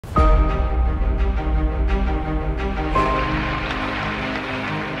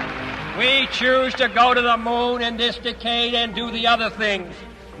We choose to go to the moon in this decade and do the other things,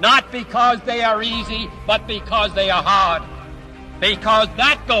 not because they are easy, but because they are hard. Because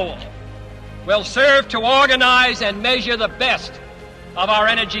that goal will serve to organize and measure the best of our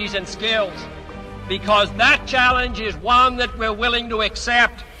energies and skills. Because that challenge is one that we're willing to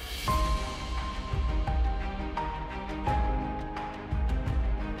accept.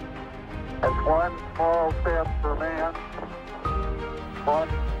 It's one small step for man, one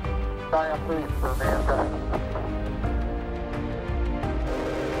giant leap for mankind.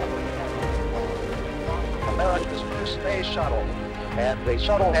 America's first space shuttle, and the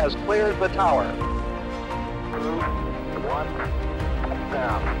shuttle has cleared the tower. 2, 1,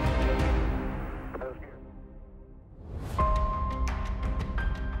 down.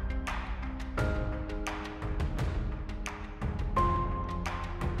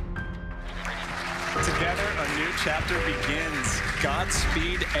 Together, a new chapter begins.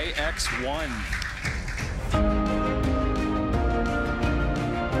 Godspeed AX1.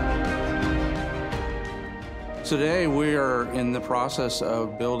 Today, we are in the process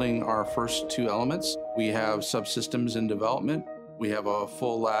of building our first 2 elements. We have subsystems in development. We have a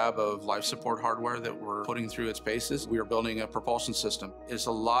full lab of life support hardware that we're putting through its paces. We are building a propulsion system. It's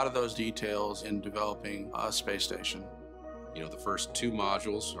a lot of those details in developing a space station. You know, the first 2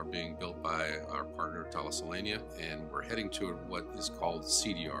 modules are being built by our partner, Thales Alenia, and we're heading to what is called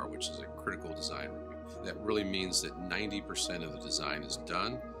CDR, which is a critical design review. That really means that 90% of the design is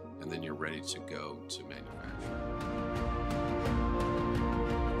done, and then you're ready to go to manufacture.